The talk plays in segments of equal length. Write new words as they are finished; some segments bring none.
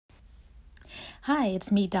Hi,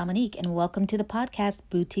 it's me, Dominique, and welcome to the podcast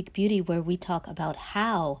Boutique Beauty, where we talk about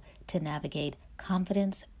how to navigate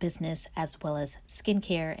confidence, business, as well as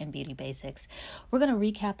skincare and beauty basics. We're going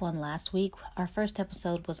to recap on last week. Our first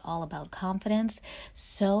episode was all about confidence.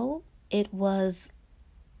 So it was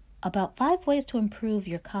about 5 ways to improve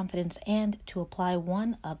your confidence and to apply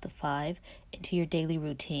one of the 5 into your daily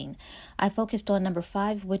routine. I focused on number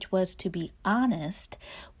 5, which was to be honest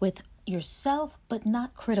with yourself, but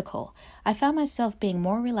not critical. I found myself being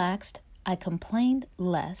more relaxed. I complained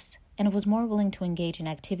less and was more willing to engage in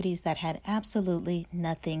activities that had absolutely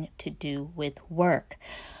nothing to do with work.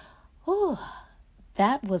 Ooh,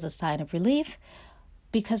 that was a sign of relief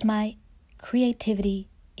because my creativity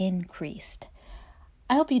increased.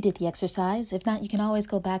 I hope you did the exercise. If not, you can always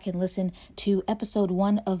go back and listen to episode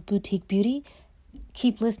 1 of Boutique Beauty.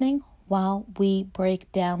 Keep listening while we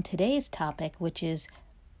break down today's topic, which is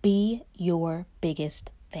be your biggest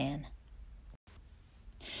fan.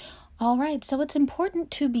 All right, so it's important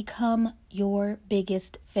to become your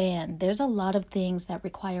biggest fan. There's a lot of things that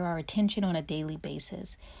require our attention on a daily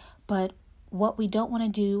basis, but what we don't want to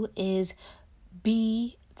do is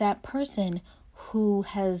be that person who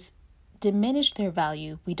has diminished their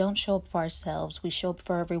value. We don't show up for ourselves. We show up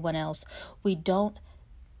for everyone else. We don't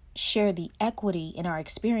share the equity in our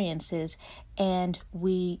experiences, and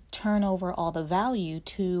we turn over all the value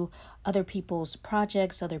to other people's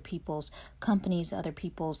projects, other people's companies, other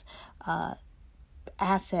people's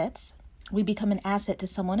assets. We become an asset to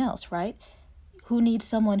someone else, right? Who needs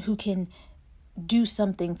someone who can do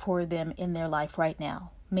something for them in their life right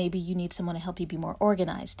now? Maybe you need someone to help you be more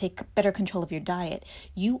organized, take better control of your diet.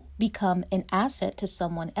 You become an asset to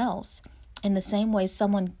someone else. In the same way,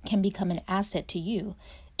 someone can become an asset to you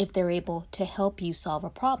if they're able to help you solve a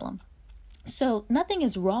problem. So nothing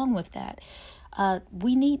is wrong with that.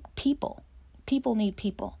 We need people. People need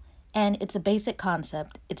people. And it's a basic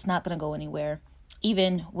concept. It's not going to go anywhere,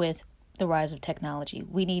 even with the rise of technology.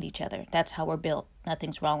 We need each other. That's how we're built.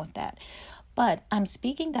 Nothing's wrong with that. But I'm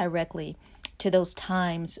speaking directly to those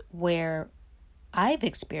times where I've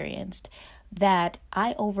experienced that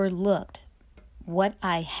I overlooked what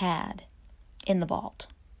I had in the vault,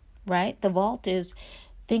 right? The vault is,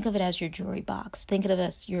 think of it as your jewelry box. Think of it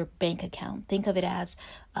as your bank account. Think of it as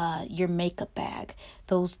your makeup bag.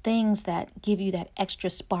 Those things that give you that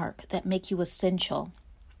extra spark, that make you essential.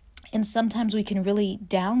 And sometimes we can really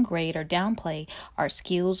downgrade or downplay our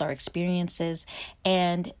skills, our experiences,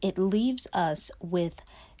 and it leaves us with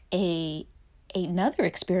another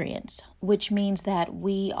experience, which means that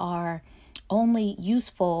we are only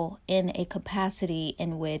useful in a capacity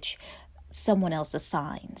in which someone else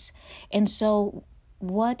assigns. And so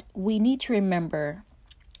what we need to remember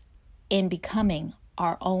in becoming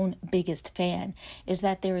our own biggest fan is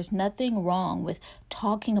that there is nothing wrong with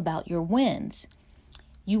talking about your wins.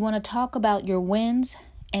 You want to talk about your wins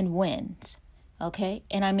and wins, okay?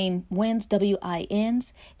 And I mean wins,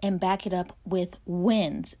 W-I-Ns, and back it up with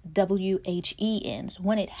wins, W-H-E-Ns.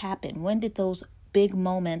 When it happened, when did those big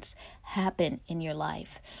moments happen in your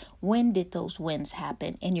life? When did those wins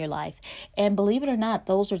happen in your life? And believe it or not,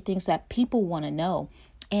 those are things that people want to know,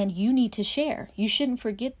 and you need to share. You shouldn't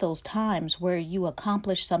forget those times where you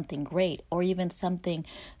accomplished something great or even something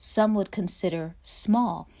some would consider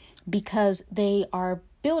small, because they are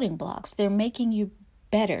building blocks. They're making you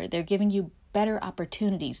better. They're giving you better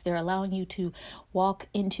opportunities. They're allowing you to walk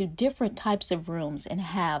into different types of rooms and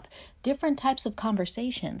have different types of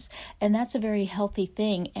conversations. And that's a very healthy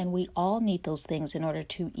thing. And we all need those things in order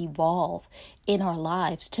to evolve in our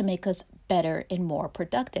lives to make us better and more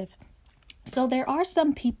productive. So there are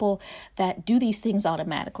some people that do these things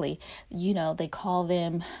automatically. You know, they call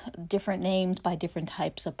them different names by different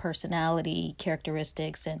types of personality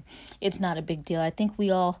characteristics, and it's not a big deal. I think we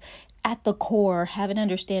all at the core have an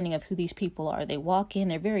understanding of who these people are. They walk in,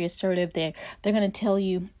 they're very assertive. They're going to tell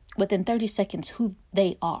you within 30 seconds who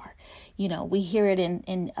they are. You know, we hear it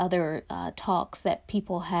in other talks that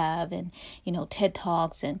people have, and, you know, TED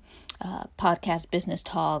Talks and podcast business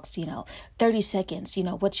talks, 30 seconds,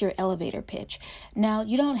 what's your elevator pitch? Now,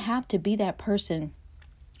 you don't have to be that person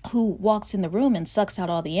who walks in the room and sucks out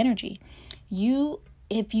all the energy.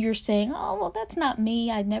 If you're saying, oh, well, that's not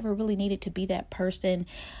me, I never really needed to be that person,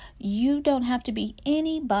 you don't have to be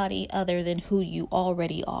anybody other than who you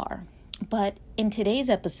already are. But in today's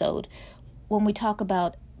episode, when we talk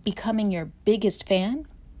about becoming your biggest fan,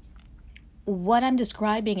 what I'm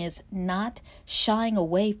describing is not shying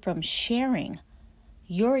away from sharing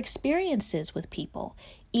your experiences with people,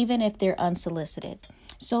 even if they're unsolicited.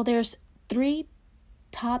 So there's 3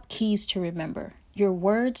 top keys to remember. Your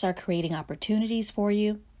words are creating opportunities for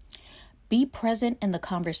you. Be present in the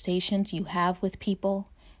conversations you have with people,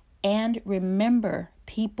 and remember,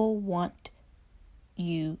 people want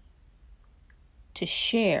you to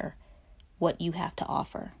share what you have to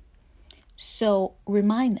offer. So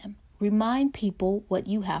remind people what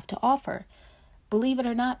you have to offer. Believe it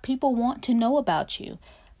or not, people want to know about you.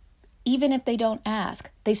 Even if they don't ask,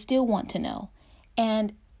 they still want to know.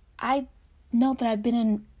 And I know that I've been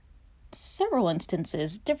in several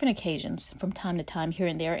instances, different occasions from time to time here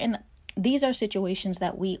and there. And these are situations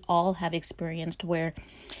that we all have experienced where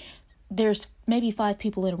there's maybe 5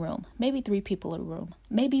 people in a room, maybe 3 people in a room,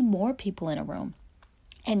 maybe more people in a room.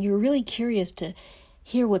 And you're really curious to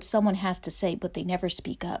hear what someone has to say, but they never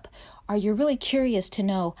speak up. Or you're really curious to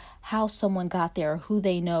know how someone got there, or who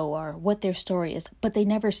they know, or what their story is, but they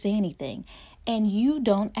never say anything. And you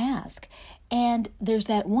don't ask. And there's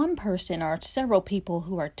that one person or several people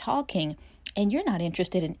who are talking, and you're not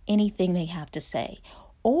interested in anything they have to say.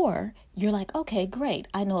 Or you're like, okay, great,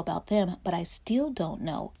 I know about them, but I still don't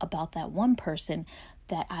know about that one person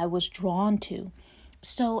that I was drawn to.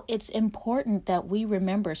 So it's important that we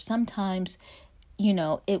remember sometimes,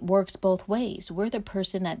 it works both ways. We're the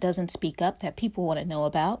person that doesn't speak up that people want to know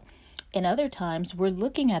about. And other times we're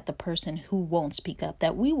looking at the person who won't speak up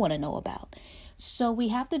that we want to know about. So we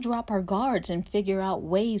have to drop our guards and figure out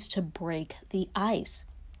ways to break the ice.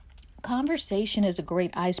 Conversation is a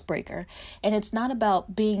great icebreaker, and it's not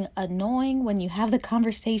about being annoying when you have the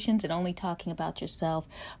conversations and only talking about yourself,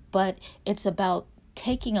 but it's about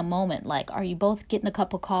taking a moment. Like, are you both getting a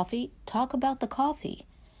cup of coffee? Talk about the coffee.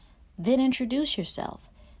 Then introduce yourself.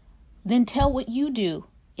 Then tell what you do.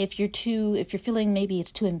 If you're feeling maybe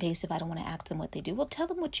it's too invasive, I don't want to ask them what they do. Well, tell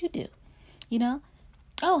them what you do.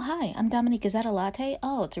 Oh, hi, I'm Dominique. Is that a latte?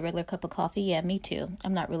 Oh, it's a regular cup of coffee. Yeah, me too.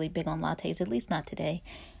 I'm not really big on lattes, at least not today.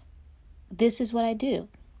 This is what I do.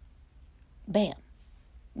 Bam.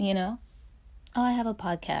 Oh, I have a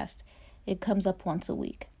podcast. It comes up once a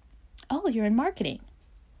week. Oh, you're in marketing.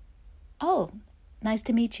 Oh, nice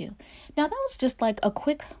to meet you. Now, that was just like a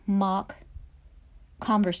quick mock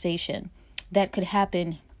conversation that could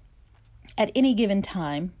happen at any given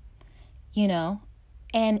time,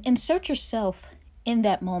 and insert yourself in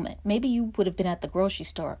that moment. Maybe you would have been at the grocery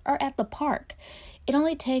store or at the park. It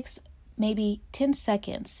only takes maybe 10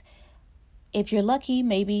 seconds. If you're lucky,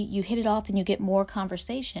 maybe you hit it off and you get more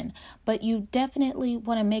conversation, but you definitely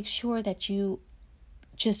want to make sure that you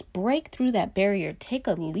just break through that barrier, take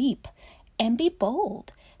a leap, and be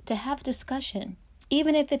bold to have discussion,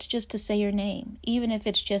 even if it's just to say your name, even if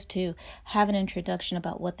it's just to have an introduction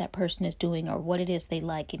about what that person is doing or what it is they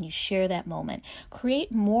like, and you share that moment.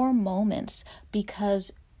 Create more moments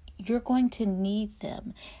because you're going to need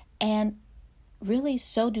them, and really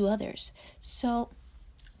so do others. So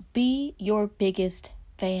be your biggest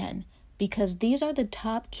fan, because these are the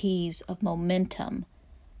top keys of momentum.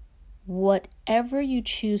 Whatever you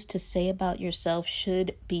choose to say about yourself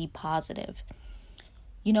should be positive.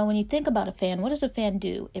 When you think about a fan, what does a fan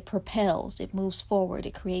do? It propels, it moves forward,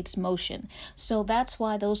 it creates motion. So that's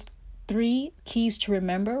why those 3 keys to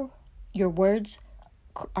remember: your words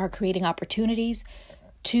are creating opportunities.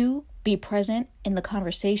 2, be present in the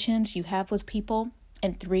conversations you have with people.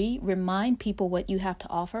 And 3, remind people what you have to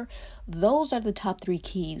offer. Those are the top 3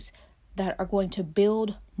 keys that are going to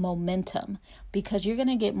build momentum, because you're going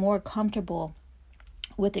to get more comfortable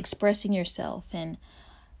with expressing yourself and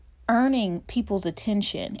earning people's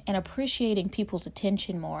attention and appreciating people's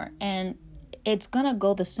attention more. And it's going to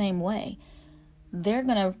go the same way. They're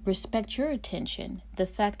going to respect your attention, the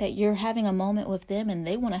fact that you're having a moment with them and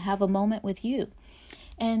they want to have a moment with you.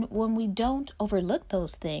 And when we don't overlook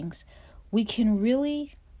those things, we can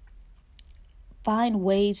really find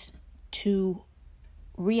ways to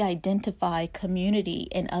re-identify community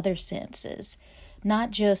in other senses,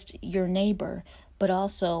 not just your neighbor, but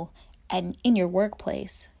also in your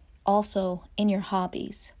workplace, also in your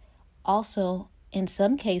hobbies, also in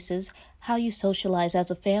some cases how you socialize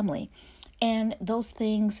as a family. And those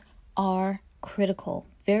things are critical,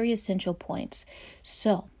 very essential points.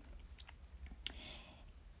 So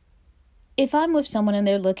if I'm with someone and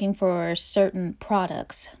they're looking for certain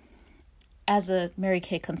products, as a Mary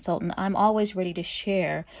Kay consultant, I'm always ready to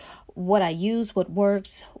share what I use, what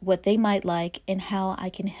works, what they might like, and how I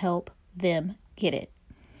can help them get it.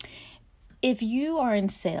 If you are in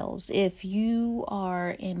sales, if you are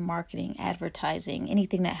in marketing, advertising,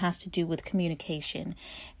 anything that has to do with communication,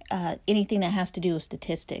 anything that has to do with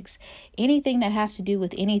statistics, anything that has to do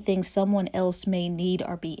with anything someone else may need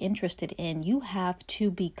or be interested in, you have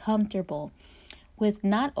to be comfortable with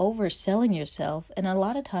not overselling yourself. And a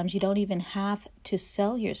lot of times you don't even have to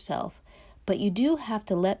sell yourself, but you do have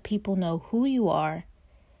to let people know who you are,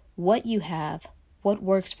 what you have, what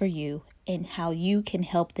works for you, and how you can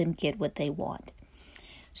help them get what they want.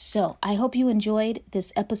 So I hope you enjoyed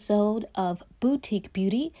this episode of Boutique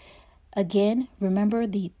Beauty. Again, remember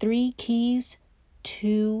the 3 keys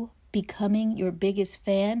to becoming your biggest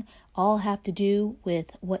fan all have to do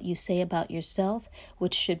with what you say about yourself,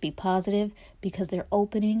 which should be positive because they're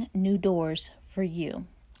opening new doors for you.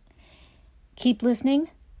 Keep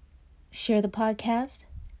listening. Share the podcast.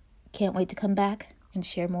 Can't wait to come back and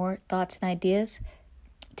share more thoughts and ideas.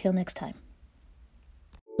 Till next time.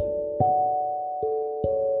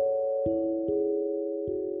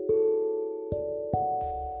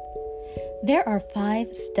 There are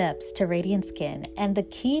 5 steps to radiant skin, and the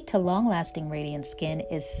key to long-lasting radiant skin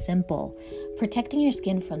is simple. Protecting your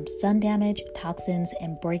skin from sun damage, toxins,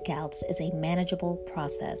 and breakouts is a manageable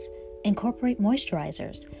process. Incorporate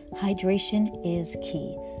moisturizers. Hydration is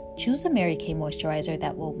key. Choose a Mary Kay moisturizer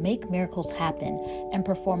that will make miracles happen and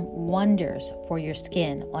perform wonders for your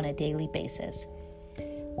skin on a daily basis.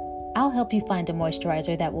 I'll help you find a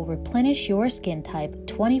moisturizer that will replenish your skin type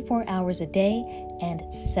 24 hours a day and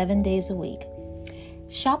 7 days a week.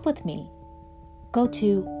 Shop with me. Go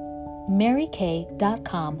to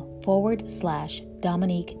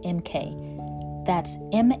marykay.com/Dominique MK. That's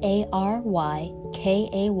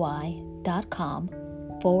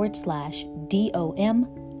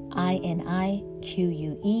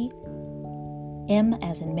MARYKAY.com/DOMINIQUE. M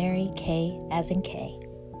as in Mary, K as in K.